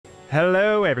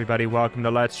Hello everybody, welcome to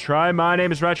Let's Try. My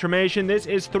name is Retromation. This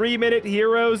is 3-Minute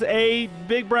Heroes, a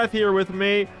big breath here with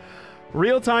me.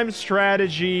 Real-time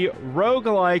strategy,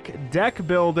 roguelike, deck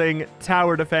building,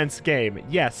 tower defense game.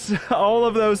 Yes, all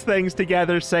of those things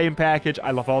together, same package.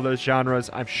 I love all those genres.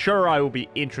 I'm sure I will be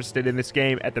interested in this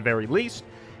game at the very least.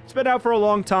 It's been out for a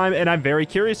long time and I'm very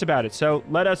curious about it. So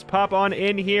let us pop on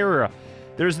in here.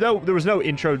 There was no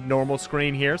intro normal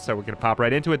screen here, so we're going to pop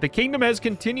right into it. The kingdom has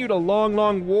continued a long,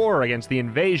 long war against the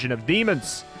invasion of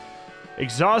demons.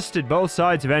 Exhausted, both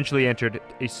sides eventually entered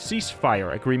a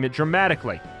ceasefire agreement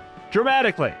dramatically.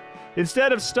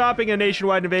 Instead of stopping a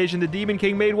nationwide invasion, the Demon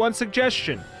King made one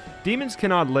suggestion. Demons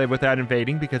cannot live without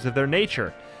invading because of their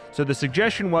nature. So the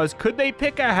suggestion was, could they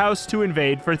pick a house to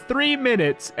invade for 3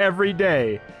 minutes every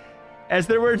day? As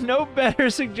there were no better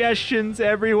suggestions,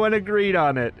 everyone agreed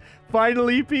on it.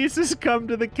 Finally, peace has come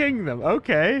to the kingdom.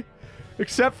 Okay.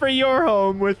 Except for your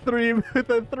home with a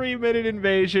 3-minute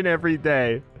invasion every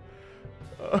day.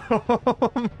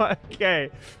 Oh my, okay.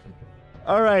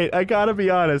 Alright, I gotta be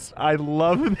honest. I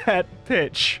love that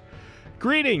pitch.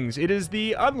 Greetings, it is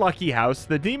the unlucky house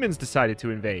the demons decided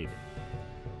to invade.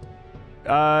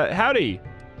 Howdy.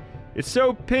 It's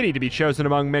so pity to be chosen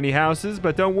among many houses,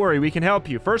 but don't worry, we can help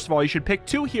you. First of all, you should pick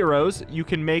 2 heroes. You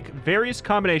can make various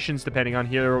combinations depending on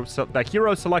hero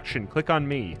selection. Click on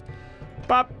me.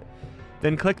 Bop.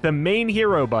 Then click the main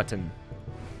hero button.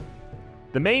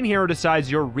 The main hero decides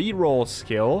your reroll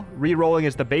skill. Rerolling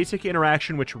is the basic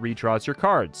interaction which redraws your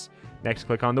cards. Next,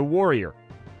 click on the warrior.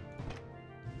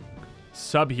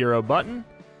 Sub-hero button.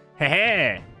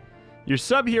 Heh. Your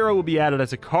sub-hero will be added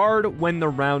as a card when the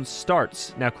round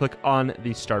starts. Now click on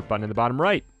the start button in the bottom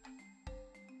right.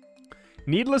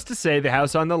 Needless to say, the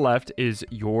house on the left is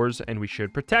yours and we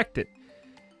should protect it.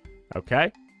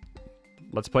 Okay.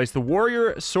 Let's place the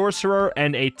warrior, sorcerer,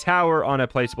 and a tower on a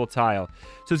placeable tile.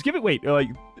 So let's give it, wait,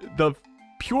 the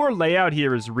pure layout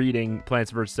here is reading Plants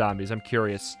vs. Zombies. I'm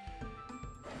curious.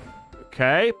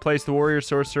 Okay, place the warrior,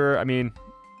 sorcerer, I mean...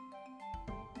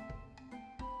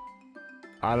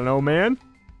 I don't know, man.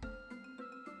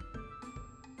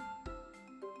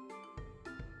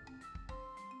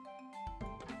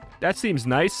 That seems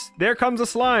nice. There comes a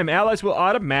slime. Allies will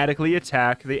automatically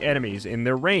attack the enemies in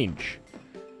their range.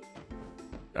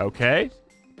 Okay.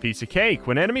 Piece of cake.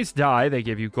 When enemies die, they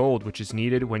give you gold, which is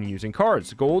needed when using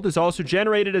cards. Gold is also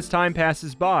generated as time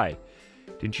passes by.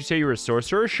 Didn't you say you were a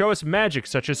sorcerer? Show us magic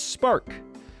such as Spark.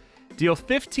 Deal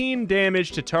 15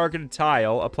 damage to targeted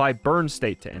tile. Apply burn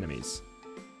state to enemies.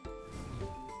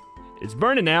 It's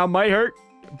burning now, might hurt.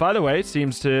 By the way, it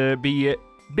seems to be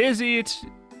busy. It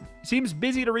seems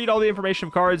busy to read all the information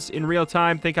of cards in real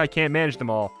time. Think I can't manage them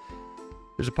all.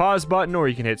 There's a pause button, or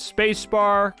you can hit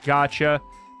spacebar. Gotcha.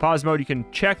 Pause mode, you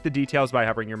can check the details by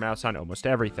hovering your mouse on almost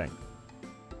everything.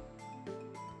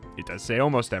 It does say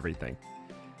almost everything.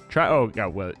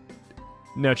 Well,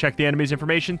 no, check the enemy's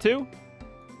information too.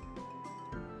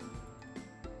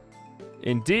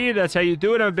 Indeed, that's how you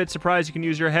do it. I'm a bit surprised you can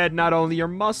use your head, not only your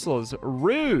muscles.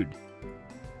 Rude.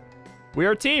 We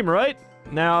are a team, right?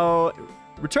 Now,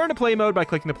 return to play mode by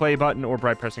clicking the play button or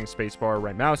by pressing spacebar or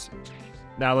right mouse.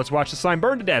 Now, let's watch the slime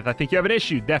burn to death. I think you have an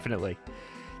issue, definitely.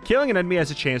 Killing an enemy has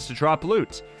a chance to drop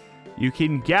loot. You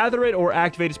can gather it or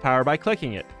activate its power by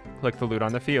clicking it. Click the loot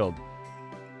on the field.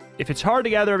 If it's hard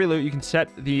to gather every loot, you can set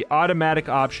the automatic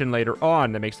option later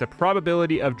on that makes the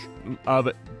probability of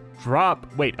the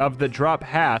drop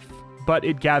half, but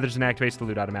it gathers and activates the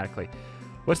loot automatically.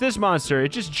 What's this monster? It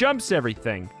just jumps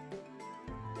everything.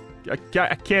 I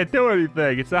can't do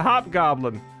anything. It's a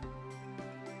hobgoblin.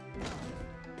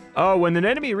 Oh, when an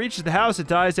enemy reaches the house, it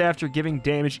dies after giving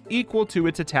damage equal to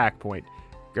its attack point.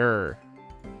 Grr.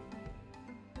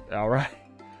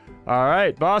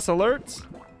 Alright, boss alerts.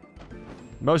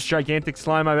 Most gigantic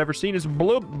slime I've ever seen is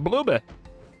Blooba.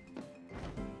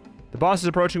 The boss is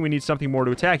approaching. We need something more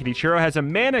to attack it. Each hero has a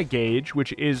mana gauge,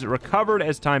 which is recovered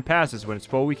as time passes. When it's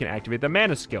full, we can activate the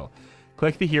mana skill.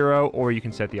 Click the hero, or you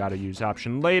can set the auto-use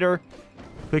option later.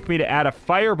 Click me to add a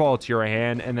fireball to your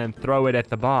hand, and then throw it at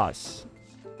the boss.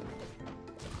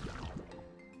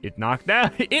 It knocked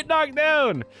down. It knocked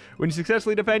down! When you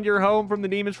successfully defend your home from the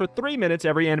demons for 3 minutes,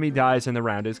 every enemy dies and the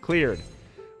round is cleared.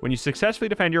 When you successfully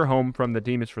defend your home from the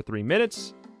demons for 3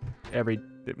 minutes,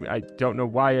 I don't know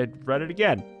why I read it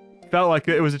again. Felt like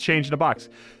it was a change in a box.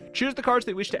 Choose the cards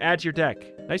that you wish to add to your deck.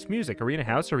 Nice music. Are we in a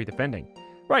house or are we defending?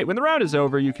 Right, when the round is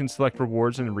over, you can select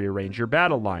rewards and rearrange your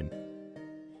battle line.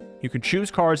 You can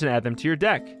choose cards and add them to your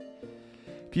deck.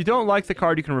 If you don't like the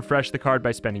card, you can refresh the card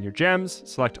by spending your gems.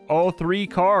 Select all 3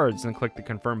 cards and click the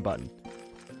confirm button.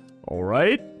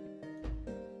 Alright.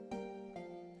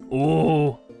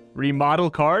 Ooh. Remodel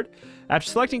card. After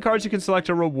selecting cards, you can select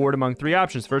a reward among 3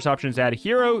 options. First option is add a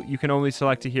hero. You can only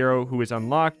select a hero who is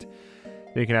unlocked.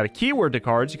 Then you can add a keyword to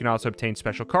cards. You can also obtain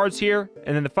special cards here.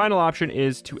 And then the final option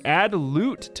is to add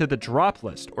loot to the drop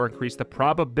list or increase the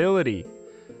probability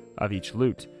of each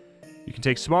loot. You can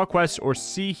take small quests or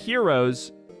see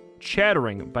heroes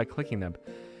chattering by clicking them.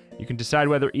 You can decide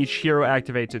whether each hero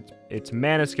activates its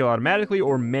mana skill automatically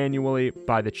or manually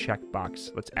by the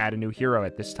checkbox. Let's add a new hero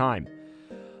at this time.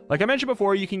 Like I mentioned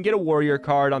before, you can get a warrior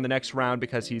card on the next round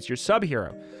because he's your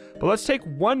sub-hero. But let's take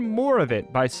one more of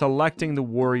it by selecting the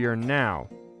warrior now.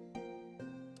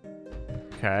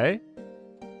 Okay.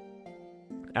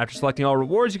 After selecting all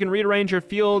rewards, you can rearrange your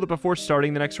field before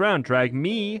starting the next round. Drag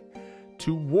me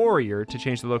to warrior to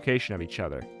change the location of each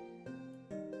other.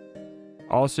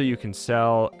 Also, you can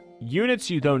sell units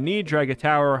you don't need. Drag a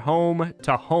tower home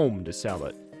to sell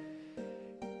it.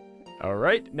 All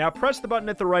right, now press the button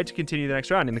at the right to continue the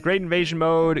next round. In the Great Invasion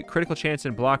mode, critical chance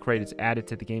and block rate is added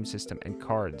to the game system and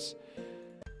cards.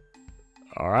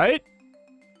 All right.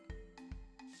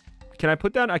 Can I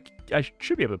put down... I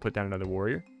should be able to put down another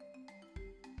warrior.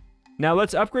 Now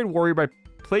let's upgrade warrior by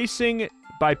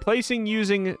placing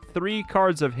using 3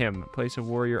 cards of him. Place a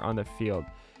warrior on the field.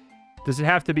 Does it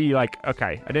have to be like...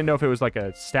 Okay, I didn't know if it was like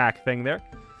a stack thing there.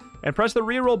 And press the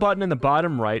reroll button in the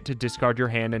bottom right to discard your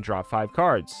hand and drop 5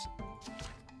 cards.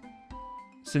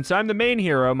 Since I'm the main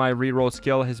hero, my reroll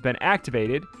skill has been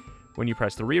activated when you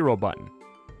press the reroll button.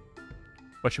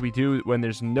 What should we do when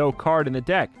there's no card in the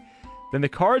deck? Then the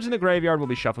cards in the graveyard will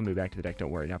be shuffled and moved back to the deck.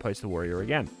 Don't worry. Now place the warrior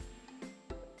again.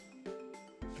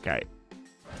 Okay.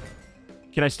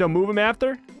 Can I still move him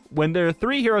after? When there are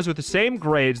 3 heroes with the same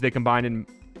grades, they combine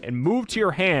and move to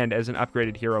your hand as an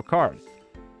upgraded hero card.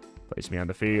 Place me on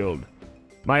the field.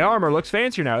 My armor looks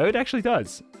fancier now. It actually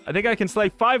does. I think I can slay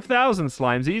 5,000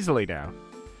 slimes easily now.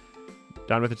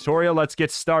 Done with the tutorial. Let's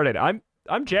get started. I'm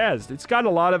jazzed. It's got a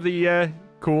lot of the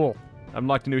cool.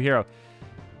 Unlocked a new hero.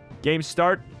 Game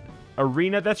start.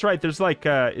 Arena. That's right. There's like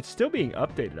it's still being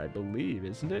updated, I believe,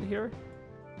 isn't it here?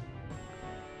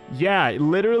 Yeah,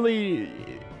 literally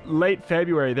late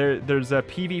February. There's a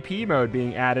PvP mode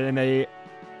being added and a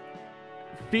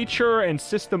feature and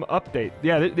system update.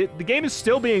 Yeah, the game is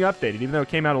still being updated, even though it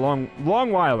came out a long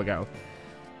while ago.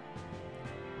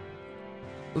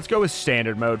 Let's go with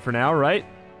standard mode for now, right?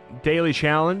 Daily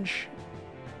challenge.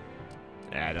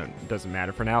 It doesn't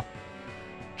matter for now.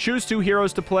 Choose 2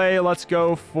 heroes to play. Let's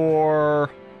go for...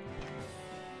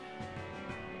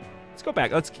 Let's go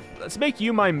back. Let's make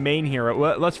you my main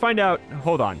hero. Let's find out.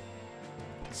 Hold on.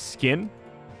 Skin?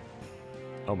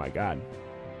 Oh my god.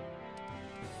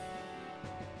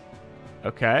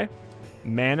 Okay.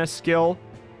 Mana skill.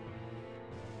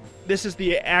 This is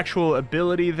the actual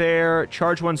ability there.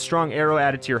 Charge 1 strong arrow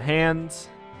added to your hands.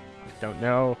 Don't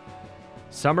know.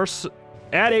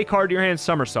 Add a card to your hand.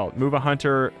 Somersault. Move a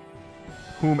hunter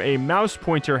whom a mouse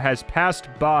pointer has passed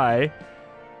by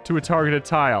to a targeted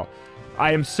tile.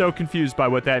 I am so confused by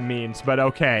what that means, but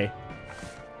okay.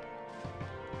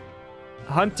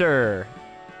 Hunter.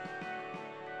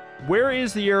 Where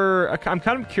is your... I'm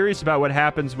kind of curious about what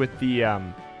happens with the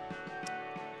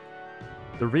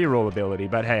reroll ability,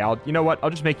 but hey, you know what?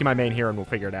 I'll just make you my main hero and we'll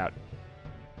figure it out.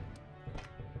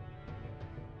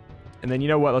 And then you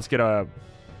know what? Let's get a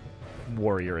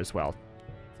warrior as well.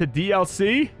 The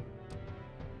DLC?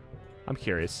 I'm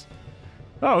curious.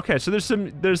 Oh, okay. So there's some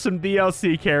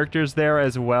DLC characters there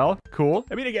as well. Cool.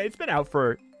 I mean, again, it's been out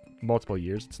for multiple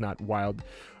years. It's not wild.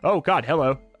 Oh God,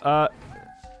 hello.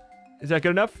 Is that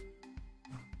good enough?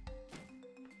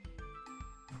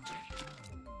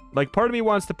 Like, part of me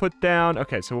wants to put down...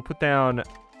 Okay, so we'll put down...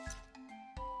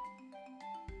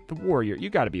 The warrior. You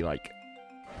gotta be, like...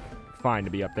 Fine to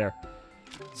be up there.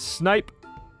 Snipe.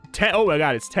 10. Oh my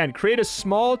god, it's 10. Create a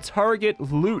small target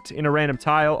loot in a random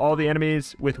tile. All the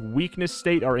enemies with weakness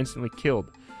state are instantly killed.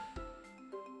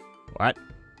 What?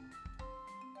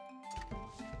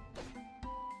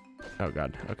 Oh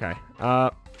god, okay.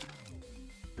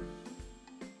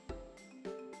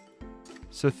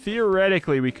 So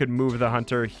theoretically, we could move the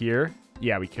hunter here.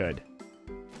 Yeah, we could.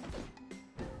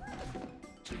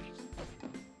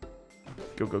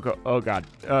 Go, go, go. Oh, God.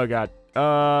 Oh, God.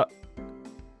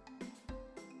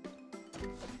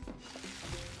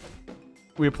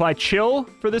 We apply chill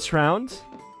for this round.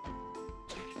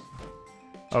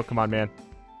 Oh, come on, man.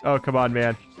 Oh, come on,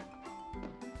 man.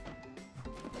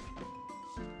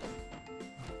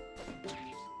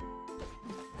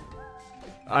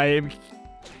 I am...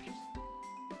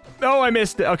 Oh, I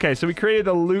missed it. Okay, so we created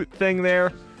the loot thing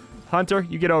there. Hunter,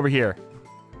 you get over here.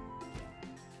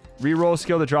 Reroll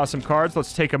skill to draw some cards.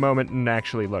 Let's take a moment and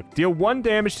actually look. Deal 1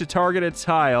 damage to targeted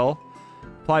tile.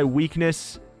 Apply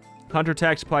weakness. Hunter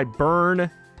attacks, apply burn.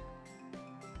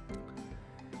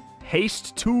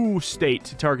 Haste 2 state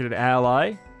to targeted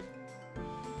ally.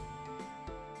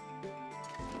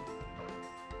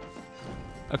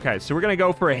 Okay, so we're going to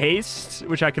go for a haste,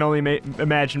 which I can only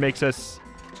imagine makes us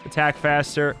attack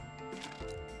faster.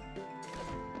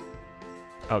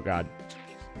 Oh, God.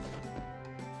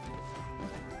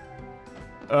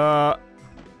 Are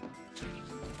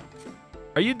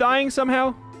you dying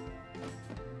somehow?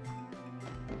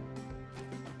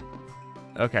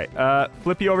 Okay,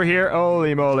 flip you over here.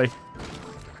 Holy moly.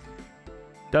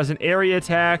 Does an area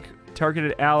attack.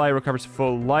 Targeted ally recovers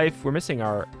full life. We're missing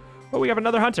our... Oh, we have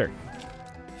another hunter.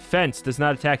 Fence does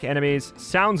not attack enemies.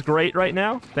 Sounds great right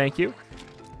now. Thank you.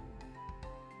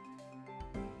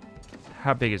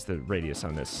 How big is the radius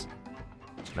on this?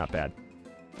 Not bad.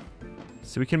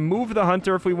 So we can move the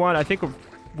hunter if we want. I think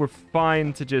we're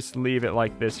fine to just leave it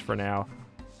like this for now.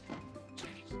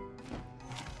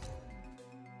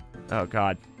 Oh,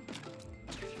 God.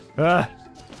 Oh,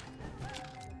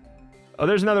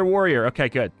 there's another warrior. Okay,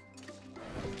 good.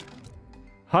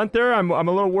 Hunter, I'm a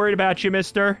little worried about you,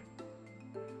 mister.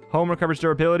 Home recovers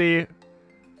durability.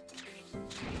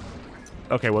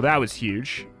 Okay, well, that was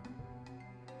huge.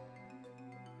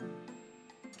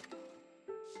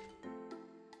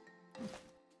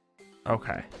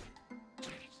 Okay.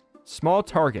 Small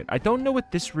target. I don't know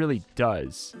what this really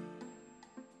does.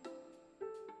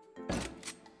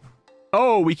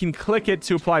 Oh, we can click it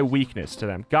to apply weakness to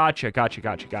them. Gotcha, gotcha,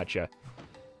 gotcha, gotcha.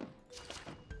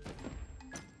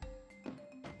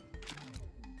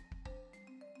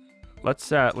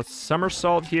 Let's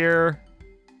somersault here.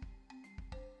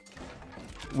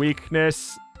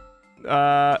 Weakness.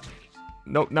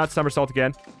 Nope, not somersault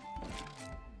again.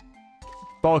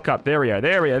 Bulk up. There we are.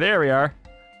 There we are. There we are.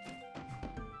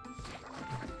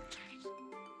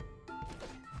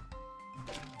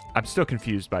 I'm still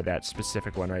confused by that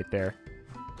specific one right there.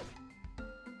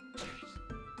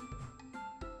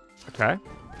 Okay.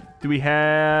 Do we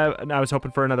have... I was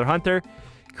hoping for another hunter.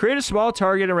 Create a small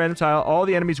target and random tile. All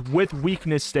the enemies with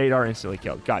weakness state are instantly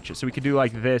killed. Gotcha. So we could do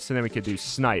like this, and then we could do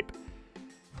snipe.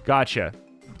 Gotcha.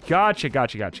 Gotcha,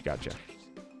 gotcha, gotcha, gotcha.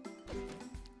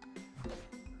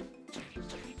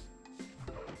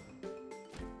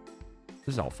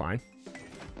 This is all fine.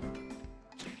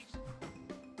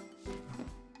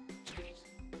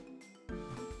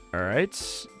 All right.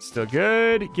 Still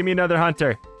good. Give me another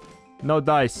hunter. No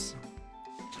dice.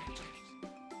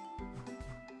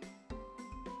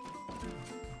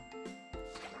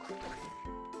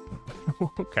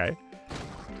 Okay.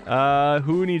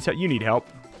 Who needs help? You need help.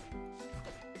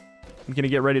 I'm gonna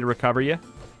get ready to recover you.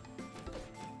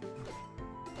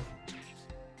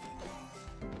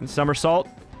 And somersault.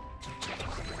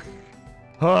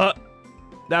 Huh.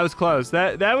 That was close.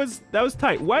 That was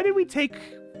tight. Why did we take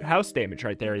house damage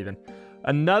right there even?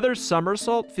 Another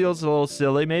somersault feels a little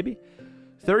silly, maybe.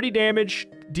 30 damage.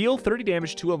 Deal 30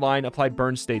 damage to a line. Apply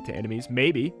burn state to enemies.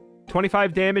 Maybe.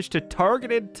 25 damage to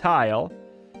targeted tile.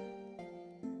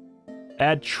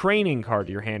 Add training card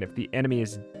to your hand if the enemy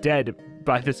is dead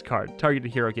by this card.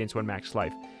 Targeted hero gains 1 max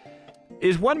life.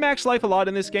 Is 1 max life a lot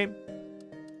in this game?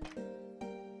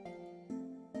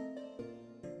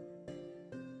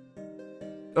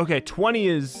 Okay, 20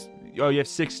 is... Oh, you have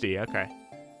 60. Okay.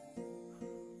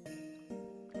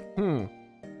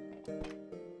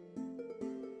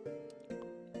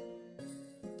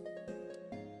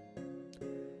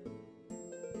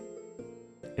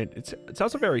 It's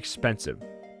also very expensive.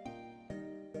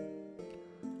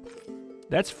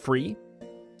 That's free.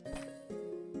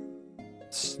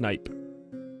 Snipe.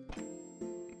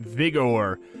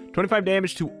 Vigor. 25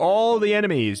 damage to all the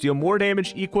enemies. Deal more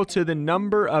damage equal to the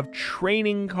number of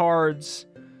training cards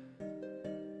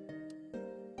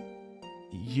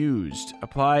used.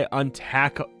 Apply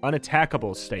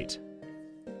unattackable state.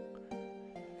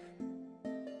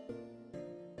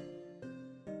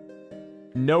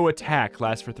 No attack.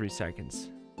 Lasts for 3 seconds.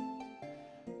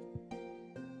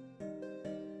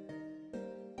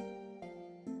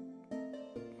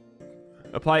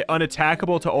 Apply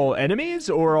unattackable to all enemies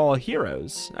or all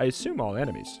heroes? I assume all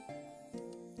enemies.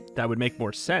 That would make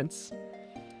more sense.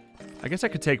 I guess I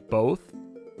could take both.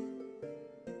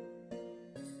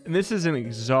 And this is an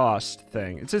exhaust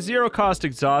thing. It's a zero cost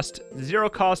exhaust. Zero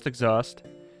cost exhaust.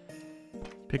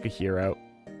 Pick a hero.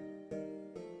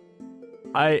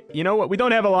 You know what? We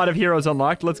don't have a lot of heroes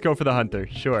unlocked. Let's go for the hunter.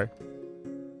 Sure.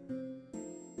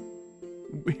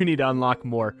 We need to unlock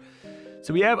more.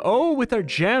 So we have... Oh, with our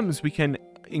gems, we can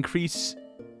increase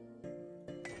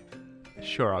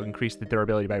Sure, I'll increase the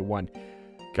durability by 1.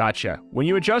 Gotcha. When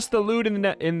you adjust the loot in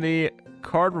the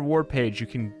card reward page, you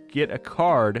can get a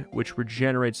card which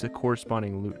regenerates the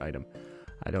corresponding loot item.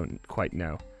 I don't quite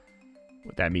know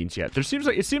what that means yet. It seems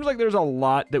like there's a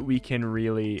lot that we can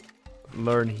really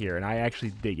learn here, and I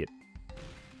actually dig it.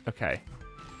 Okay.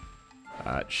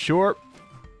 Sure.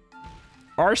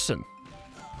 Arson.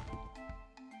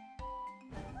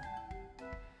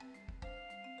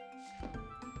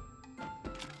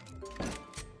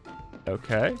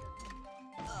 Okay.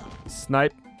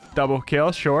 Snipe, double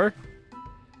kill, sure.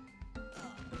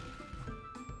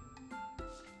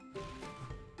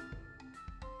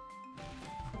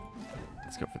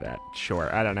 Let's go for that.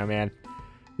 Sure. I don't know, man.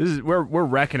 We're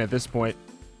wrecking at this point.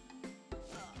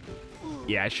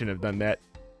 Yeah, I shouldn't have done that.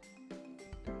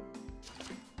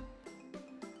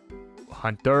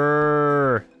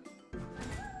 Hunter.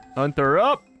 Hunter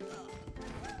up.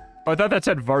 Oh, I thought that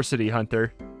said varsity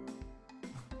hunter.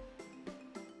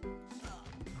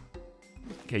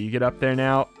 Okay, you get up there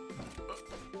now.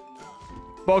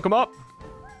 Bulk him up.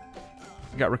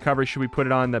 We got recovery. Should we put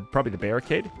it on probably the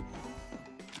barricade?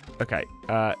 Okay.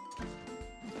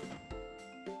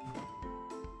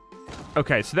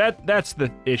 Okay, so that's the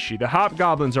issue. The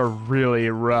hobgoblins are really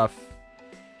rough.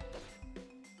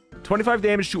 25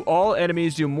 damage to all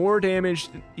enemies. Do more damage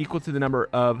equal to the number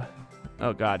of...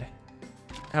 Oh, God.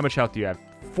 How much health do you have?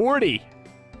 40!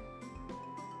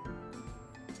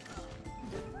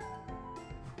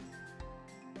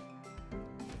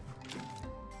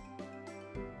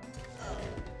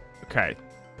 Okay.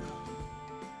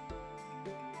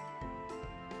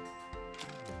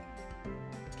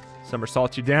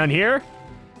 Somersault you down here.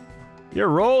 You're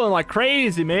rolling like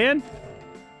crazy, man.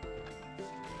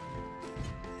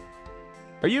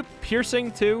 Are you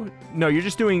piercing too? No, you're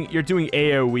doing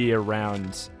AoE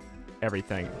around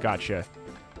everything. Gotcha.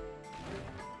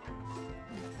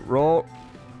 Roll.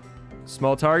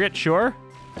 Small target, sure.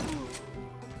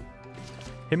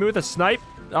 Hit me with a snipe.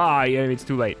 Ah, yeah, it's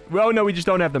too late. Oh, no, we just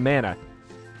don't have the mana.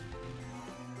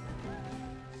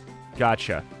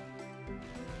 Gotcha.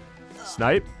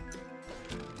 Snipe.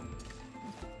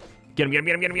 Get him, get him,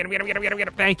 get him, get him, get him, get him, get him, get him, get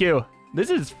him. Thank you. This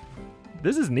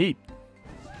is neat.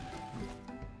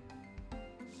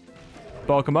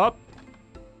 Bulk him up.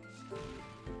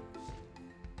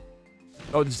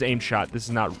 Oh, this is aim shot. This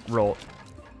is not roll.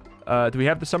 Do we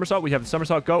have the somersault? We have the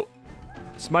somersault. Go.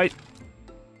 Smite.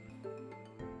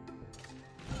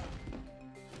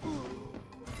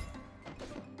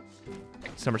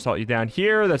 Somersault you down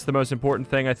here. That's the most important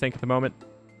thing, I think, at the moment.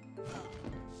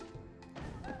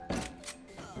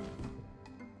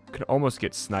 Could almost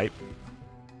get snipe.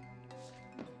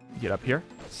 Get up here.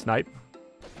 Snipe.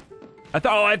 I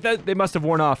thought they must have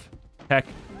worn off. Heck.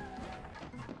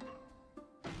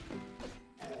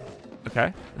 Okay.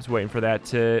 I was waiting for that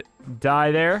to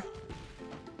die there.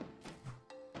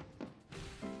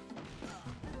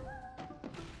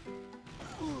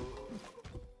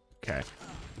 Okay.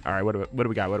 All right, what do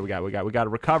we got? What do we got? We got to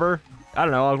recover. I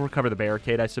don't know. I'll recover the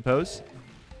barricade, I suppose.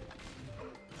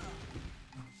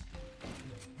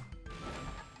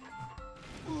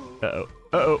 Uh-oh.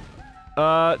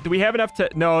 Uh-oh. Do we have enough to...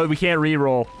 No, we can't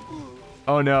re-roll.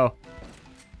 Oh, no.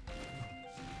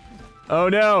 Oh,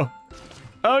 no.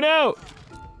 Oh, no.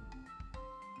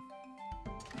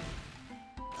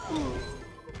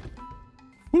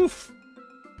 Oof.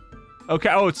 Okay,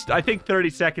 oh, I think 30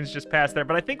 seconds just passed there,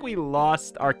 but I think we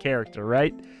lost our character,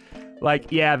 right?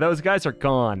 Like, yeah, those guys are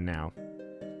gone now.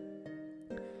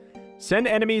 Send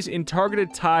enemies in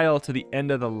targeted tile to the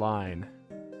end of the line.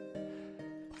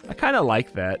 I kind of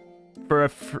like that.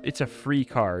 It's a free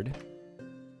card.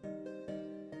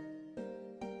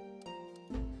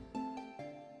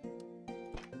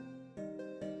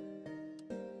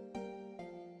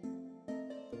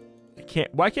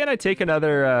 Why can't I take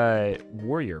another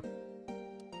warrior?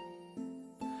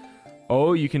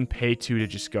 Oh, you can pay 2 to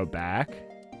just go back.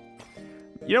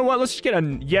 You know what? Let's just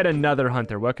get yet another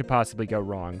hunter. What could possibly go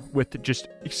wrong with just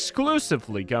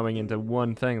exclusively going into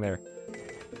one thing there?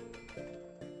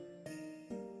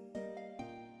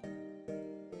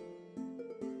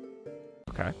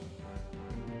 Okay.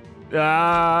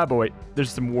 Ah, boy.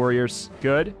 There's some warriors.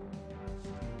 Good.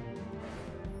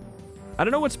 I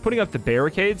don't know what's putting up the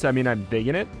barricades. I mean, I'm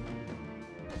digging it.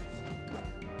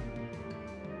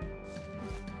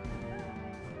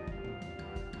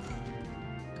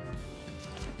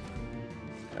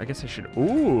 I guess I should...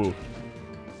 Ooh.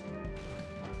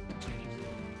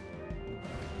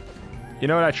 You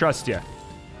know what? I trust you.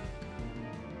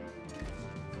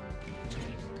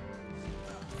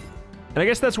 And I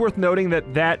guess that's worth noting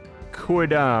that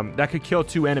could kill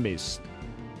 2 enemies.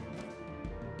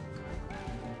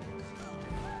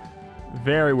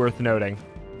 Very worth noting.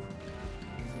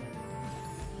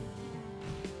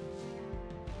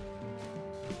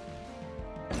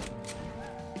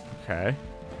 Okay.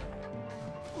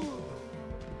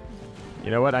 You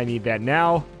know what? I need that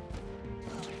now.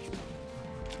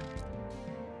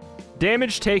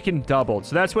 Damage taken doubled.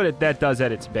 So that's what that does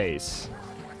at its base.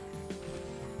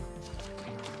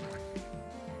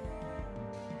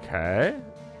 Okay.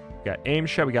 We got aim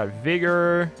shot. We got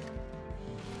vigor.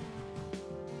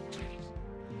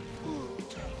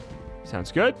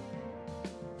 Sounds good.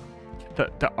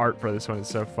 The art for this one is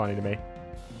so funny to me.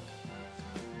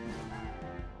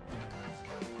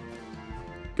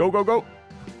 Go, go, go.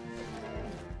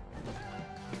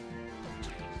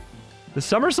 The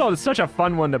somersault is such a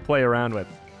fun one to play around with.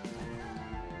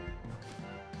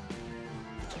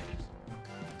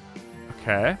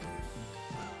 Okay.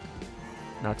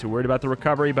 Not too worried about the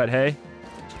recovery, but hey.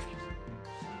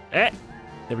 There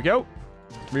we go.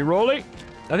 Re-rolling.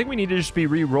 I think we need to just be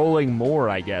re-rolling more,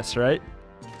 I guess, right?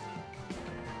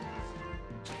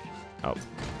 Oh.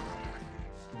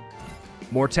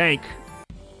 More tank.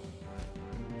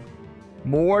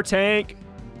 More tank.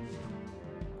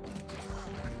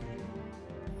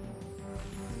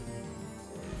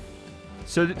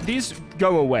 So these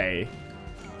go away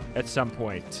at some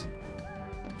point.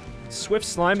 Swift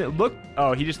slime. It looked...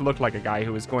 Oh, he just looked like a guy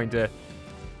who was going to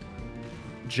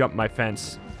jump my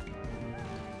fence.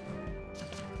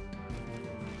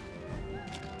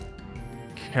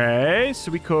 Okay,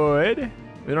 so we could...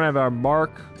 We don't have our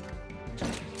mark.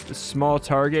 The small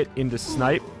target into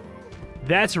snipe.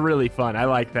 That's really fun. I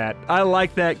like that. I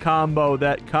like that combo.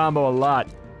 That combo a lot.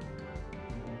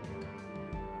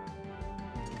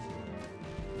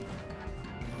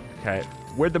 Okay,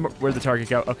 where'd the target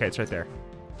go? Okay, it's right there.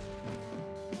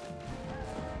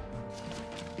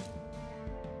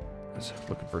 Just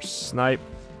looking for snipe.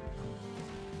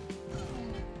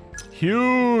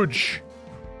 Huge!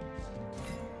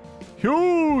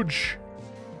 Huge!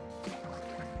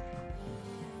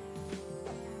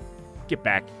 Get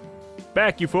back.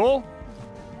 Back, you fool!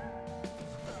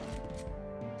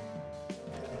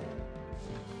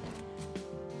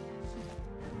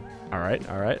 Alright,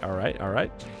 alright, alright,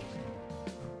 alright.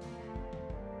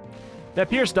 That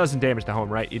Pierce doesn't damage the home,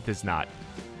 right? It does not.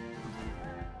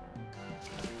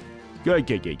 Good,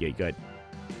 good, good, good, good.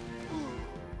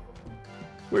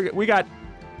 We got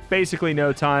basically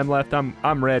no time left.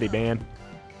 I'm ready, man.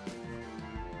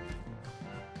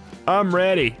 I'm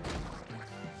ready.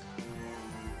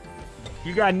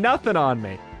 You got nothing on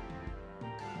me.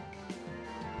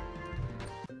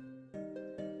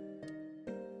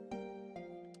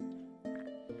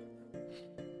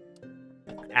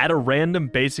 Add a random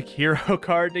basic hero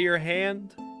card to your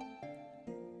hand.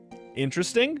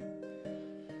 Interesting.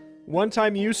 One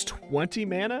time use 20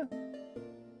 mana.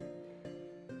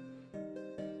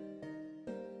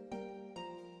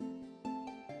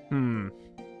 Hmm.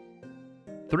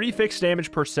 3 fixed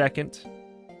damage per second.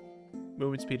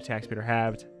 Movement speed, attack speed are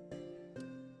halved.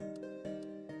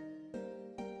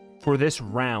 For this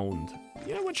round.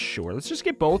 You know what? Sure. Let's just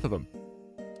get both of them.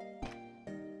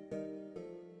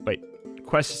 Wait.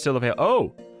 Quest is still available.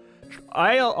 Oh!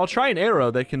 I'll try an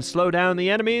arrow that can slow down the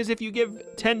enemies if you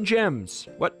give 10 gems.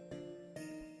 What?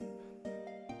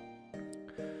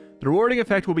 The rewarding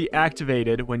effect will be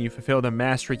activated when you fulfill the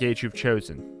mastery gauge you've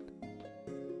chosen.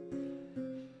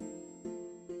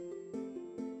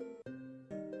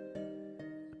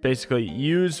 Basically,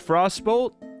 use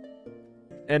Frostbolt,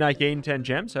 and I gain 10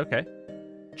 gems. Okay.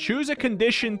 Choose a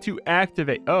condition to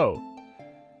activate. Oh.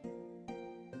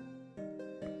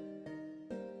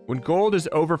 When gold is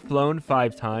overflown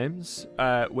 5 times,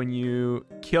 when you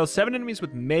kill 7 enemies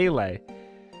with melee,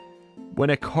 when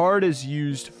a card is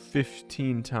used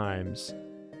 15 times.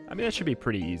 I mean, that should be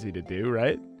pretty easy to do,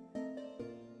 right?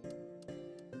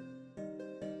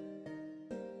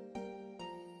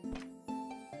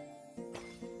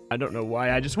 I don't know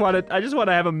why. I just want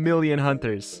to have a million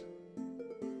hunters.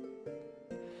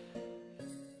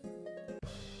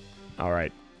 All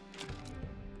right.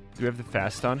 Do we have the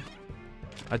fast on?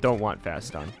 I don't want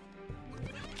fast on.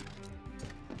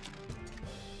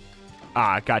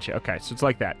 Ah, gotcha. Okay, so it's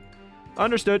like that.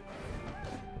 Understood.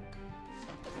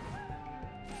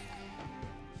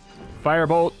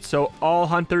 Firebolt, so all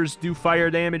hunters do fire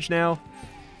damage now.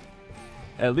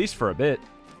 At least for a bit.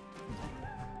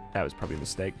 That was probably a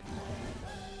mistake.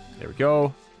 There we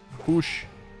go. Whoosh.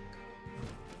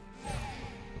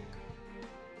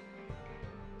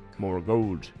 More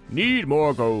gold. Need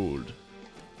more gold.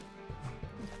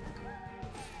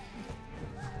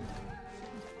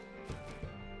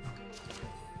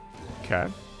 Okay.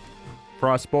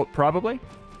 Frostbolt, probably.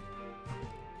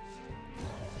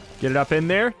 Get it up in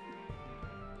there. Do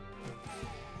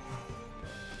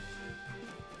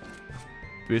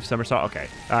we have Somersault? Okay.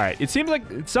 All right. It seems like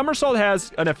Somersault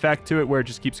has an effect to it where it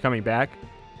just keeps coming back.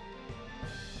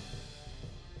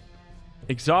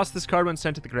 Exhaust this card when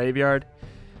sent to the graveyard.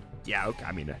 Yeah, okay.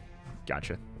 I mean,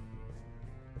 gotcha.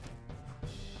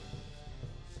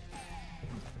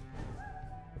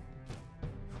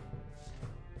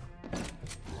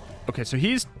 Okay, so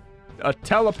he's a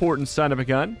teleporting son of a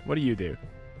gun. What do you do?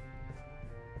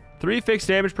 3 fixed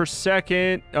damage per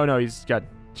second. Oh, no, he's got...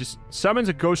 Just summons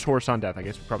a ghost horse on death. I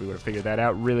guess we probably would have figured that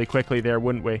out really quickly there,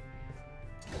 wouldn't we?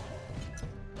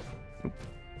 Oop,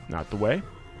 not the way.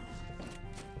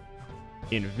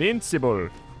 Invincible.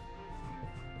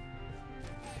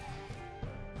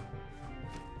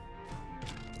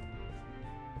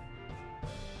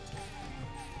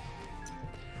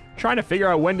 Trying to figure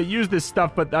out when to use this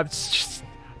stuff, but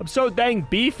I'm so dang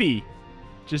beefy.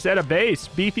 Just at a base.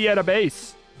 Beefy at a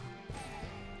base.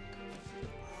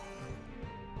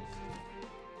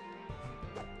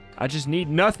 I just need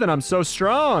nothing. I'm so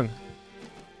strong.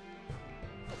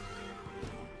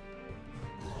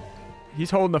 He's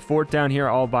holding the fort down here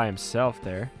all by himself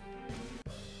there.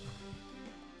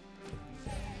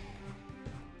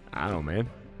 I don't know, man.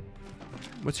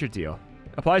 What's your deal?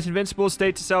 Applies invincible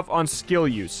state to self on skill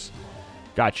use.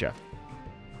 Gotcha.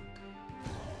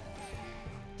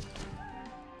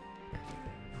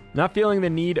 Not feeling the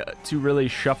need to really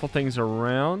shuffle things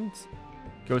around.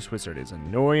 Ghost Wizard is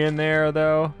annoying there,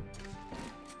 though.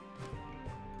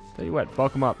 Tell you what,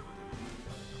 bulk him up.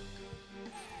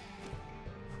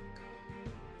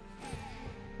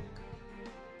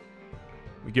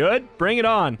 We good? Bring it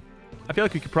on. I feel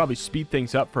like we could probably speed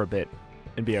things up for a bit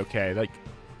and be okay. Like,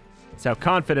 that's how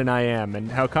confident I am and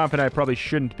how confident I probably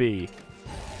shouldn't be.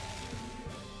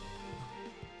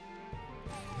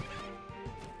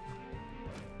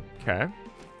 Okay.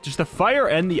 Just the fire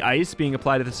and the ice being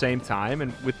applied at the same time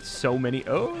and with so many...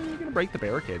 Oh, you're going to break the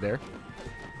barricade there.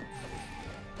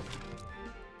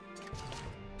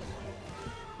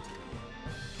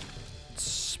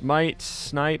 Smite,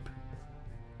 snipe.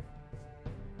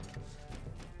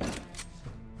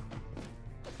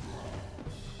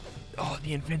 Oh,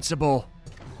 the invincible.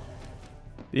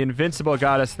 The invincible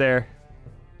got us there.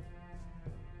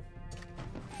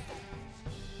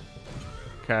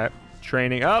 Okay.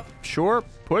 Training up. Sure.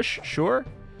 Push. Sure.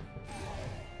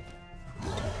 I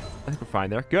think we're fine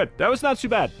there. Good. That was not too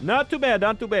bad. Not too bad.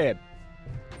 Not too bad.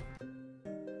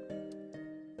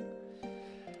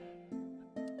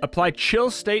 Apply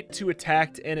chill state to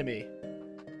attacked enemy.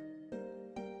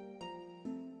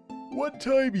 One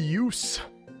time use.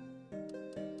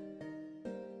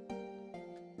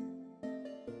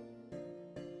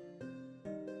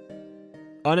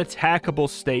 Unattackable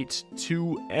state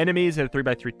to enemies at a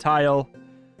 3x3 tile,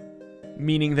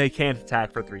 meaning they can't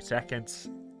attack for 3 seconds.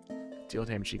 Deal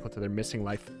damage equal to their missing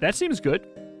life. That seems good.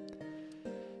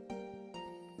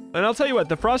 And I'll tell you what,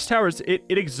 the Frost Towers, it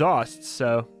exhausts,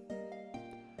 so...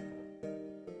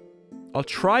 I'll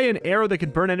try an arrow that can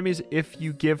burn enemies if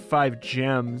you give 5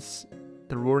 gems.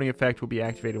 The rewarding effect will be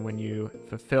activated when you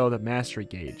fulfill the mastery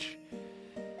gauge.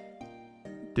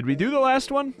 Did we do the last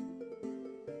one?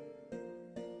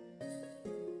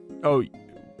 Oh,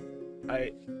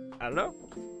 I don't know.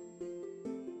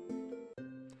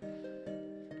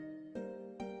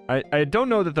 I don't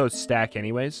know that those stack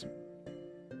anyways.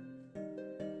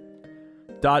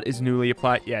 Dot is newly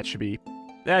applied. Yeah, it should be.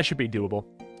 That should be doable.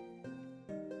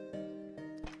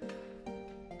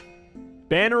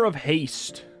 Banner of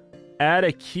Haste. Add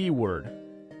a keyword.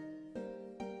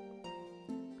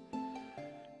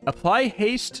 Apply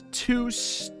Haste 2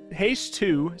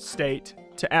 state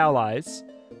to allies.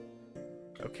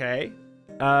 Okay.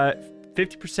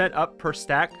 50% up per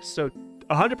stack, so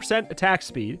 100% attack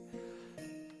speed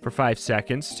for 5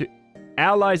 seconds to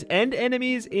allies and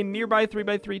enemies in nearby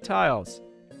 3x3 tiles.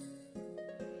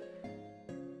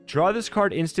 Draw this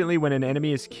card instantly when an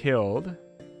enemy is killed.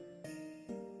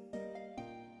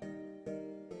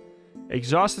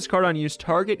 Exhaust this card on use.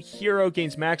 Target hero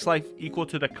gains max life equal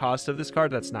to the cost of this card.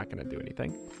 That's not going to do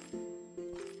anything.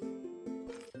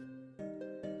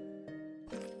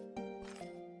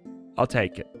 I'll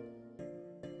take it.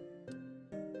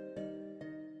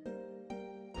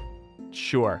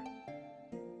 Sure.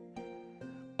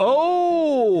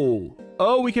 Oh!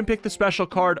 Oh, we can pick the special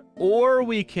card, or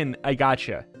we can... I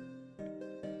gotcha.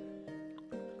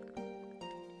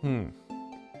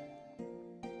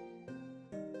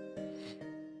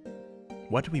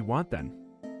 What do we want, then?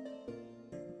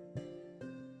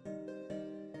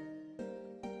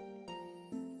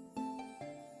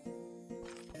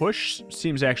 Push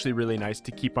seems actually really nice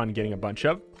to keep on getting a bunch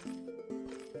of.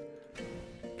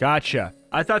 Gotcha.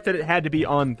 I thought that it had to be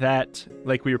on that,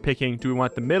 like we were picking, do we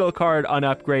want the middle card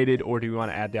unupgraded, or do we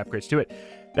want to add the upgrades to it?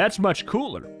 That's much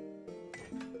cooler.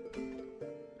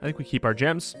 I think we keep our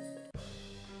gems.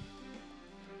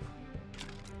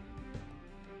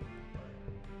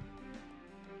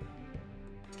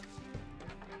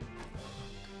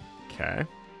 Okay.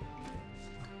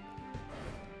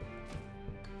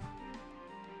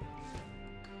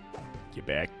 Get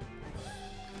back.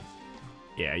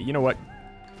 Yeah, you know what?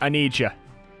 I need you.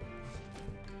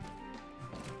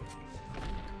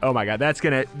 Oh my god, that's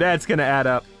gonna add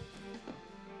up.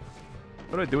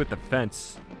 What do I do with the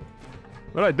fence?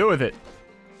 What do I do with it?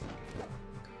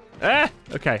 Ah!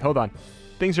 Okay, hold on.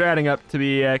 Things are adding up to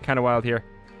be kind of wild here.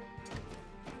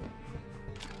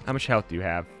 How much health do you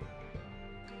have?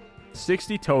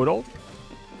 60 total.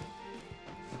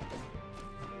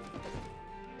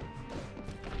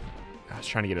 I was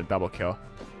trying to get a double kill.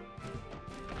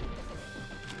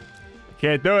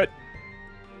 Can't do it.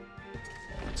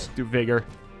 Let's do vigor.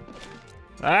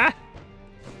 Ah!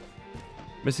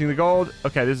 Missing the gold.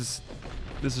 Okay, this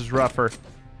is rougher.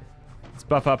 Let's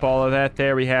buff up all of that.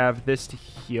 There we have this to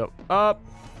heal up.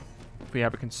 If we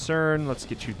have a concern, let's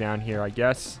get you down here, I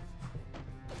guess.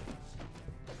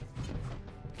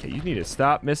 Okay, you need to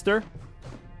stop, mister.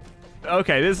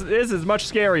 Okay, this is much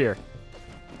scarier.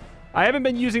 I haven't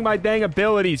been using my dang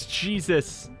abilities.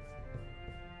 Jesus.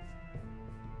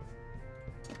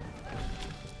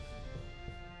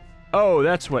 Oh,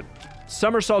 that's what...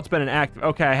 Somersault's been an active...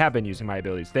 Okay, I have been using my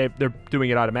abilities. They're doing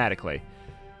it automatically.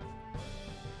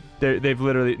 They've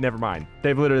literally... Never mind.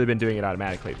 They've literally been doing it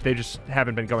automatically. They just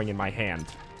haven't been going in my hand.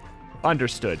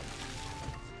 Understood.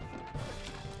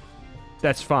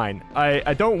 That's fine.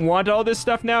 I don't want all this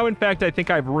stuff now. In fact, I think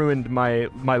I've ruined my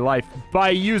life by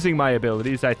using my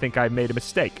abilities. I think I made a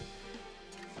mistake.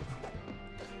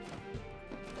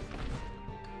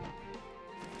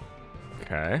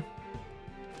 Okay.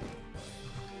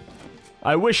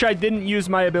 I wish I didn't use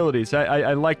my abilities.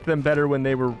 I liked them better when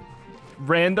they were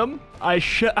random.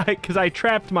 Because I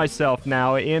trapped myself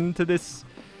now into this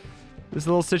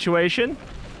little situation.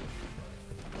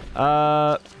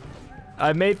 I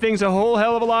made things a whole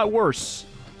hell of a lot worse.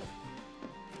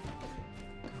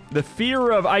 The fear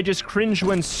of I just cringe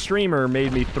when streamer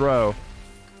made me throw.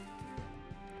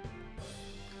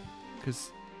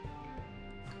 Because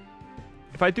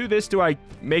if I do this, do I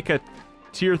make a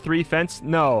tier 3 fence?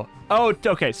 No. Oh,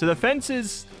 okay. So the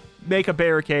fences make a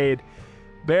barricade.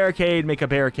 Barricade make a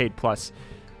barricade plus.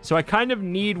 So I kind of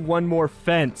need one more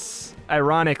fence,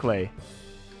 ironically,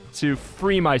 to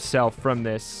free myself from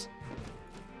this.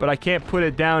 But I can't put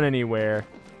it down anywhere.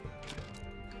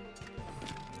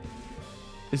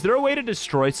 Is there a way to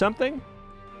destroy something?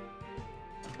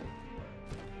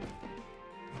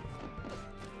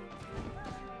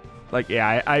 Like,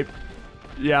 yeah,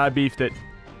 I beefed it.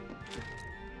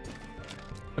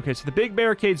 Okay, so the big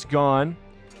barricade's gone.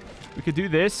 We could do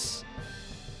this.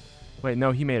 Wait,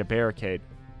 no, he made a barricade.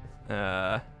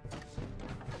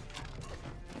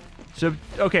 So,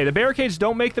 okay, the barricades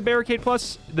don't make the barricade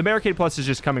plus. The barricade plus is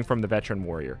just coming from the veteran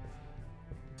warrior.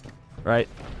 Right?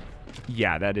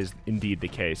 Yeah, that is indeed the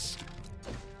case.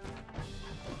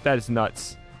 That is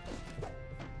nuts.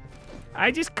 I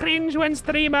just cringe when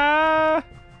streamer.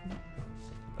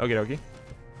 Okie dokie.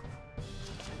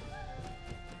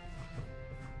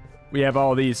 We have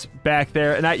all these back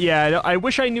there. And I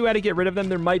wish I knew how to get rid of them.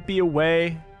 There might be a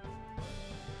way.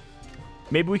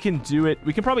 Maybe we can do it.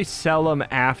 We can probably sell them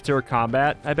after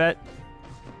combat, I bet.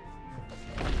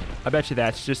 I bet you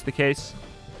that's just the case.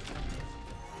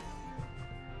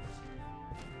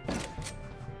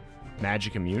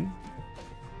 Magic immune.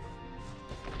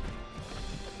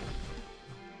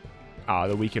 Ah,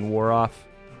 the weaken wore off.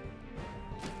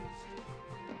 I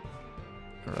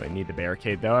don't really need the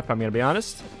barricade, though, if I'm going to be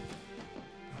honest.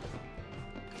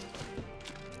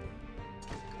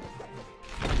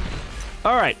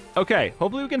 All right. Okay.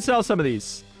 Hopefully we can sell some of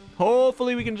these.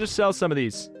 Hopefully we can just sell some of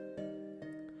these.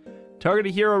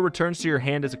 Targeted hero returns to your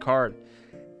hand as a card.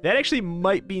 That actually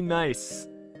might be nice.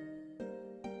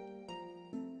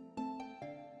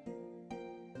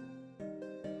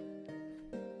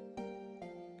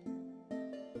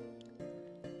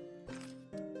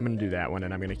 I'm gonna do that one,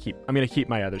 and I'm gonna keep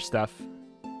my other stuff.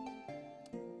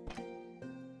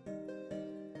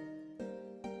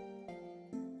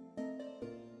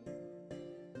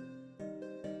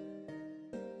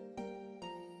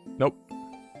 Nope.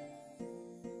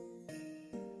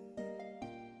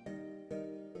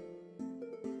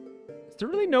 Is there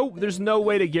really there's no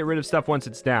way to get rid of stuff once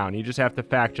it's down. You just have to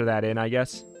factor that in, I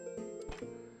guess.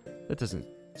 That doesn't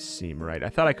seem right. I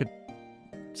thought I could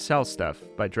sell stuff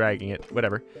by dragging it.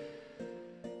 Whatever.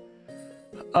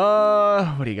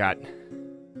 What do you got?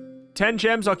 10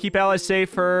 gems. I'll keep allies safe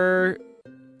for...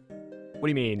 What do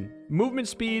you mean? Movement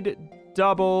speed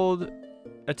doubled.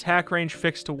 Attack range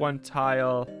fixed to 1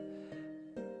 tile.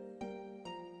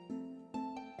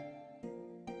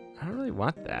 I don't really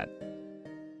want that.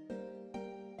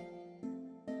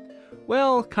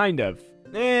 Well, kind of.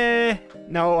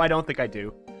 No, I don't think I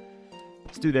do.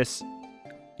 Let's do this.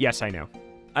 Yes, I know.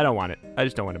 I don't want it. I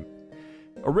just don't want him.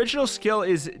 Original skill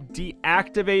is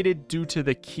deactivated due to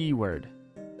the keyword.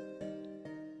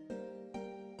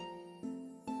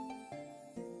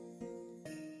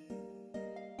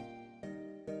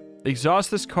 Exhaust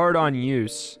this card on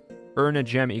use. Earn a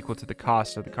gem equal to the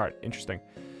cost of the card. Interesting.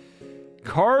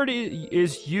 Card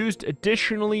is used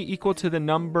additionally equal to the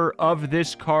number of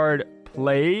this card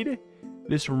played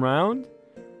this round.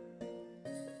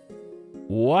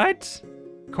 What?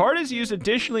 Card is used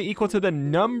additionally equal to the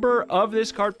number of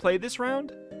this card played this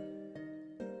round?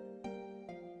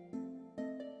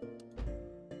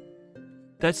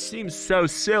 That seems so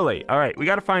silly. All right, we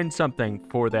got to find something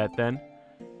for that then.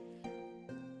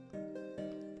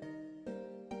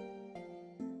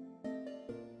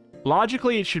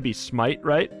 Logically, it should be Smite,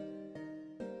 right?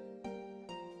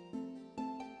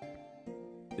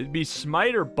 It'd be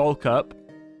Smite or Bulk Up.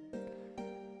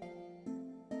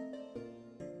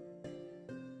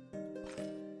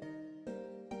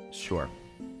 Sure.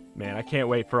 Man, I can't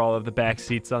wait for all of the back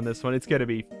seats on this one. It's gonna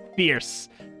be fierce.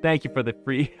 Thank you for the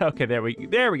free... Okay, there we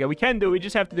go. We can do it. We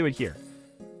just have to do it here.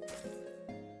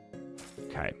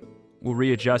 Okay. We'll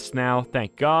readjust now.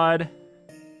 Thank God.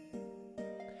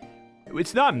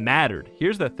 It's not mattered.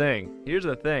 Here's the thing.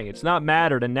 It's not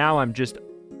mattered, and now I'm just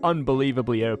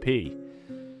unbelievably OP.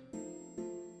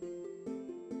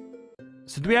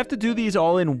 So do we have to do these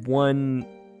all in one...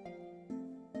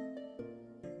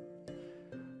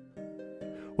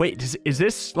 Wait, is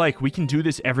this, like, we can do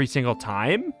this every single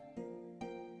time?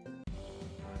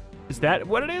 Is that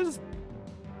what it is?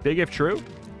 Big if true?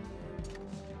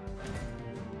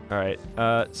 Alright,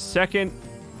 second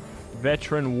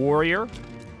veteran warrior.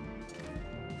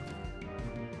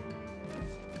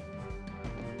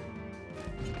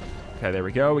 Okay, there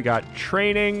we go. We got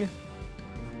training.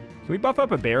 Can we buff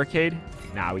up a barricade?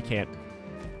 Nah, we can't.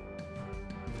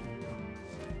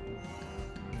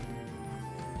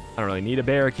 I don't really need a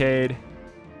barricade.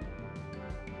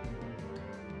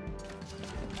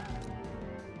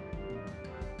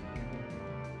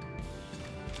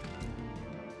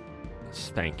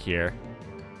 Stank here.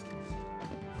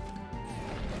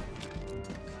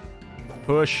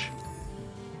 Push.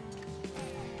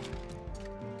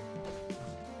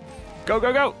 Go,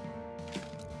 go, go!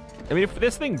 I mean, if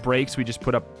this thing breaks, we just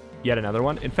put up yet another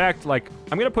one. In fact, like,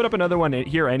 I'm gonna put up another one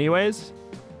here anyways.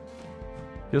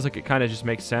 Feels like it kind of just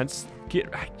makes sense.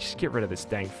 Just get rid of this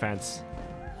dang fence.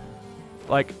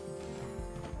 Like...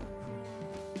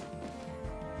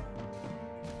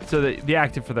 So the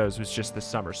active for those was just the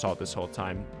somersault this whole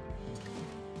time.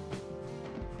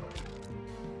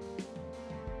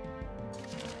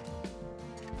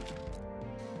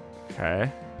 Okay.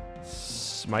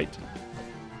 Smite.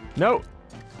 No!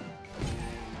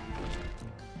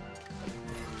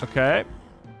 Okay.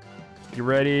 Get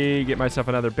ready. Get myself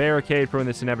another barricade for when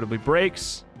this inevitably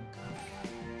breaks.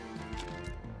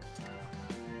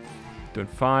 Doing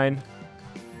fine.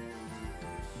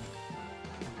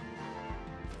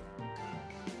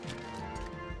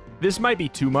 This might be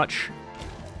too much.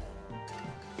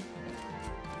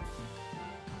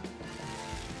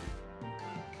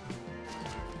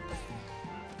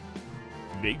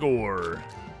 Big ore.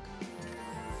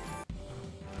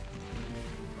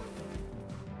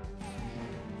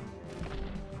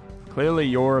 Clearly,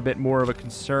 you're a bit more of a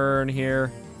concern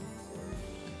here.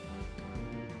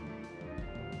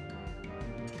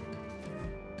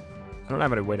 I don't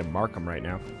have any way to mark them right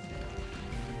now.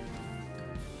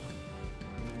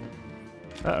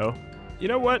 Uh-oh. You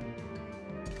know what?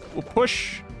 We'll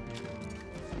push.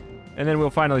 And then we'll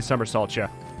finally somersault you.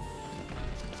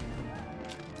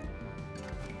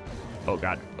 Oh,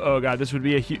 God. Oh, God. This would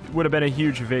have been a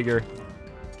huge vigor.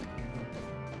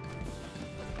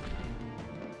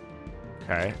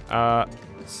 Okay.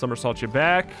 Somersault you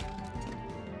back.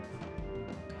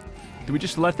 Do we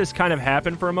just let this kind of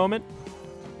happen for a moment?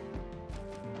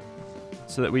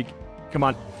 So that we... Come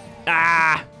on.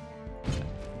 Ah!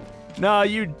 No,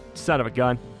 you son of a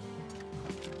gun.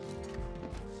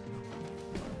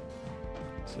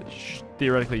 So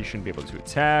theoretically, you shouldn't be able to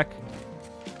attack.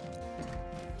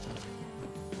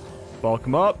 Bulk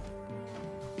him up.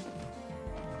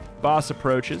 Boss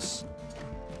approaches.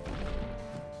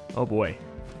 Oh, boy.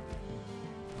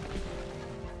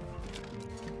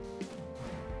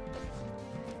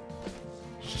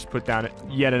 put down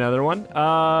yet another one.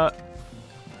 I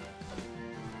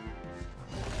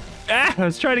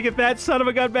was trying to get that son of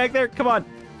a gun back there. Come on.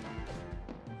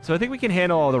 So I think we can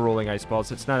handle all the rolling ice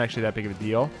balls. It's not actually that big of a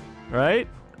deal, right?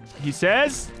 He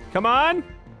says, come on.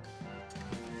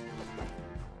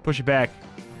 Push it back.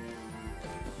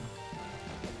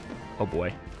 Oh,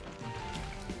 boy.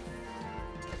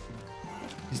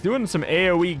 He's doing some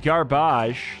AoE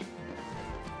garbage.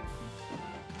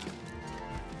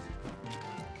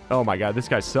 Oh, my God. This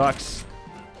guy sucks.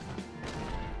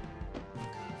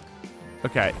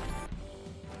 Okay.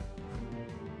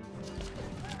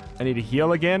 I need to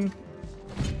heal again.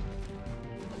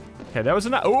 Okay, that was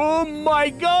enough. Oh, my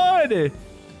God.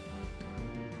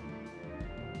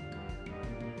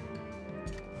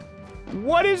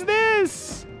 What is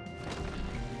this?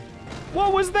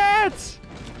 What was that?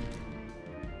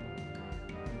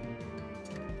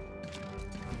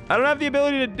 I don't have the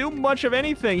ability to do much of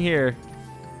anything here.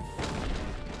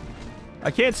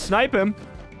 I can't snipe him.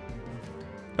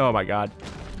 Oh my God.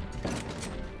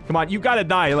 Come on, you gotta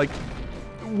die. Like,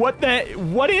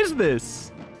 what is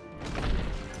this?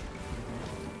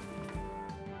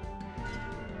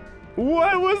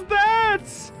 What was that?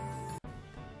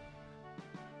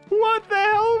 What the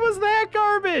hell was that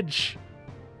garbage?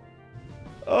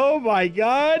 Oh my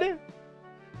God.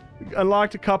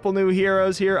 Unlocked a couple new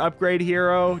heroes here. Upgrade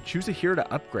hero. Choose a hero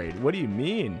to upgrade. What do you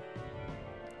mean?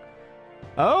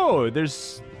 Oh,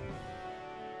 there's...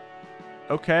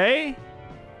 Okay.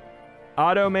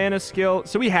 Auto mana skill.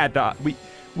 So we had the...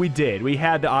 We did. We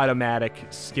had the automatic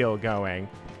skill going,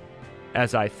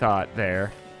 as I thought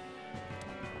there.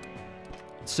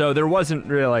 So there wasn't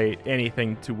really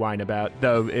anything to whine about,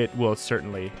 though it will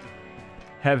certainly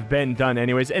have been done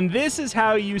anyways. And this is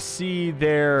how you see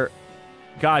their...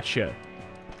 Gotcha.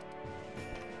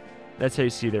 That's how you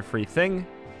see their free thing.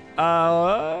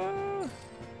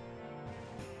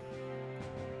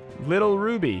 Little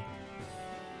Ruby.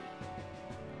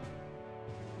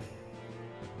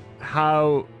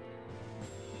 How...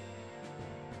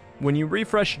 When you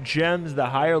refresh gems, the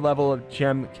higher level of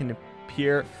gem can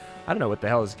appear. I don't know what the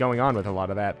hell is going on with a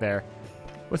lot of that there.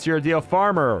 What's your deal,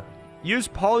 farmer? Use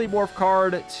polymorph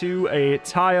card to a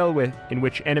tile in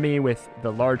which enemy with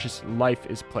the largest life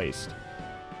is placed.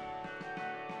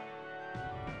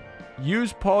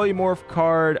 Use polymorph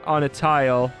card on a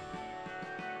tile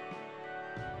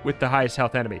with the highest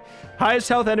health enemy. Highest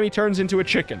health enemy turns into a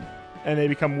chicken, and they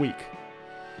become weak.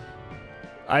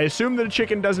 I assume that a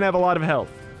chicken doesn't have a lot of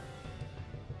health.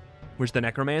 Where's the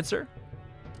necromancer?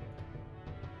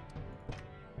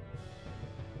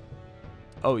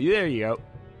 Oh, there you go.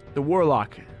 The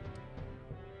warlock.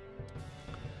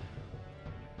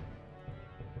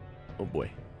 Oh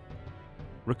boy.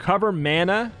 Recover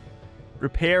mana.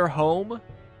 Repair home.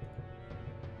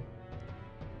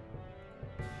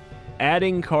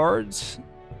 Adding cards.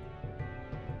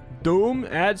 Doom.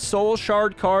 Add soul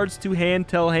shard cards to hand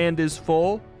till hand is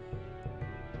full.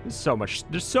 There's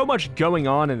so much going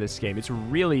on in this game. It's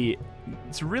really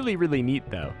neat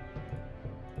though.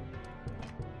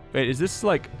 Wait, is this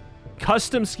like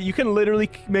custom skin? You can literally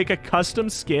make a custom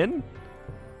skin?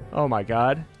 Oh my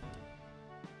God.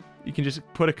 You can just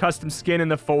put a custom skin in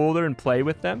the folder and play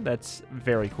with them. That's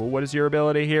very cool. What is your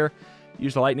ability here?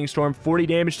 Use the lightning storm, 40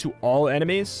 damage to all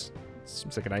enemies.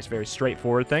 Seems like a nice, very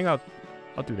straightforward thing. I'll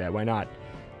do that. Why not?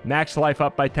 Max life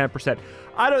up by 10%.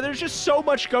 I don't know. There's just so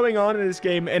much going on in this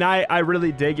game, and I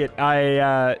really dig it.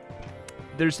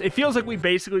 It feels like we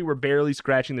basically were barely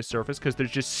scratching the surface because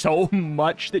there's just so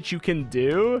much that you can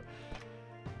do.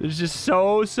 There's just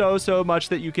so much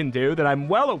that you can do that I'm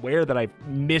well aware that I've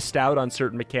missed out on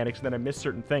certain mechanics and that I missed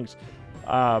certain things.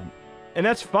 And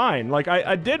that's fine. Like,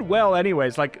 I did well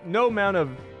anyways. Like, no amount of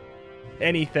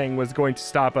anything was going to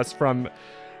stop us from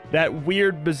that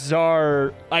weird,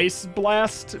 bizarre ice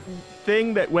blast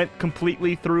thing that went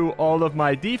completely through all of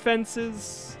my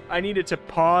defenses. I needed to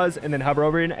pause and then hover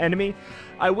over an enemy.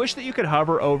 I wish that you could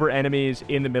hover over enemies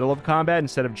in the middle of combat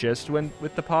instead of just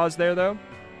with the pause there, though.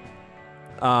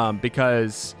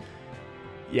 Because,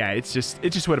 yeah, it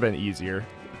just would have been easier.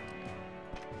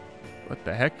 What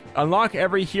the heck? Unlock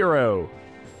every hero.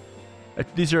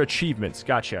 These are achievements.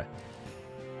 Gotcha.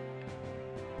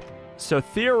 So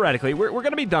theoretically, we're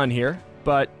going to be done here,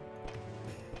 but...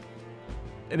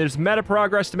 And there's meta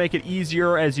progress to make it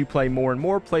easier as you play more and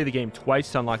more. Play the game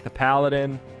twice to unlock the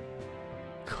Paladin.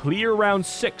 Clear round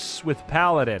 6 with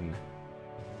Paladin.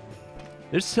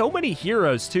 There's so many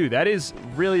heroes, too. That is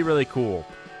really cool.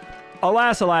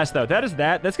 Alas, though. That's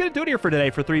going to do it here for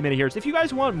today for 3 Minute Heroes. If you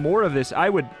guys want more of this,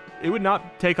 it would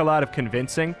not take a lot of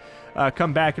convincing.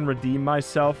 Come back and redeem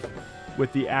myself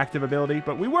with the active ability,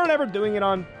 but we weren't ever doing it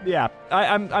on, yeah.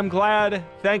 I'm glad,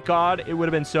 thank God, it would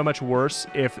have been so much worse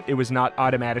if it was not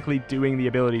automatically doing the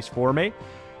abilities for me.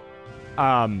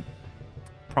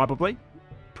 Probably.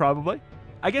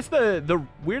 I guess the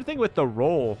weird thing with the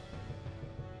roll,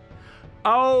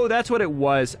 oh, that's what it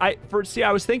was. I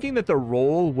was thinking that the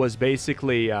roll was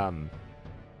basically,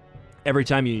 every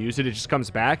time you use it, it just comes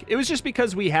back. It was just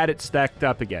because we had it stacked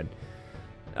up again.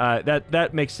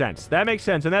 That makes sense. That makes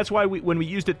sense. And that's why when we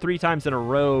used it 3 times in a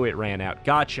row, it ran out.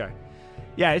 Gotcha.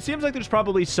 Yeah, it seems like there's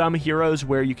probably some heroes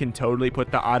where you can totally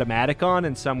put the automatic on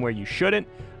and some where you shouldn't.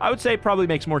 I would say it probably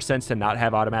makes more sense to not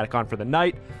have automatic on for the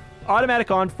knight. Automatic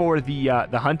on for the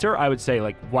hunter, I would say,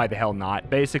 like, why the hell not?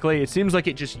 Basically, it seems like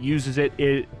it just uses it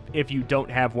if you don't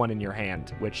have one in your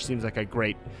hand, which seems like a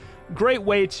great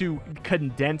way to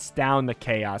condense down the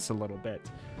chaos a little bit.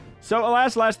 So,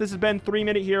 alas, this has been 3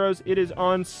 Minute Heroes. It is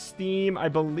on Steam. I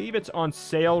believe it's on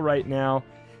sale right now.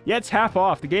 Yeah, it's half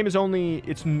off. The game is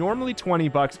it's normally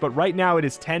 $20, but right now it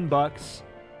is $10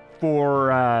 for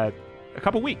a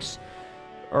couple weeks,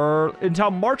 or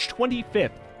until March 25th.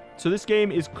 So this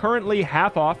game is currently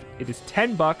half off. It is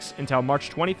 $10 until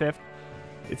March 25th.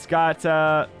 It's got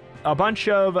a bunch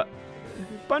of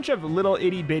little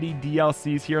itty-bitty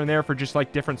DLCs here and there for just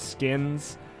like different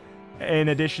skins, in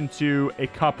addition to a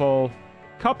couple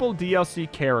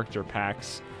DLC character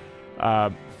packs,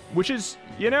 which is,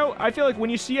 you know, I feel like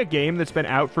when you see a game that's been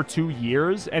out for 2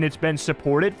 years and it's been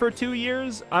supported for 2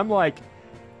 years, I'm like,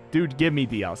 dude, give me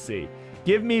DLC.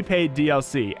 Give me paid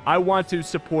DLC. I want to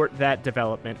support that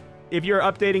development. If you're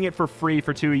updating it for free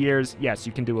for 2 years, yes,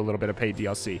 you can do a little bit of paid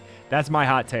DLC. That's my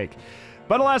hot take.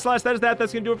 But alas, that is that.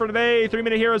 That's going to do it for today. 3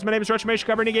 Minute Heroes. My name is Retromation.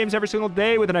 Cover any games every single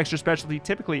day with an extra specialty,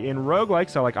 typically in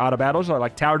roguelikes. I like auto battles. I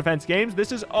like tower defense games.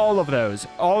 This is all of those.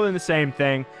 All in the same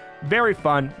thing. Very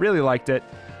fun. Really liked it.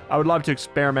 I would love to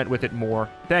experiment with it more.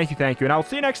 Thank you. And I'll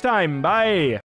see you next time. Bye.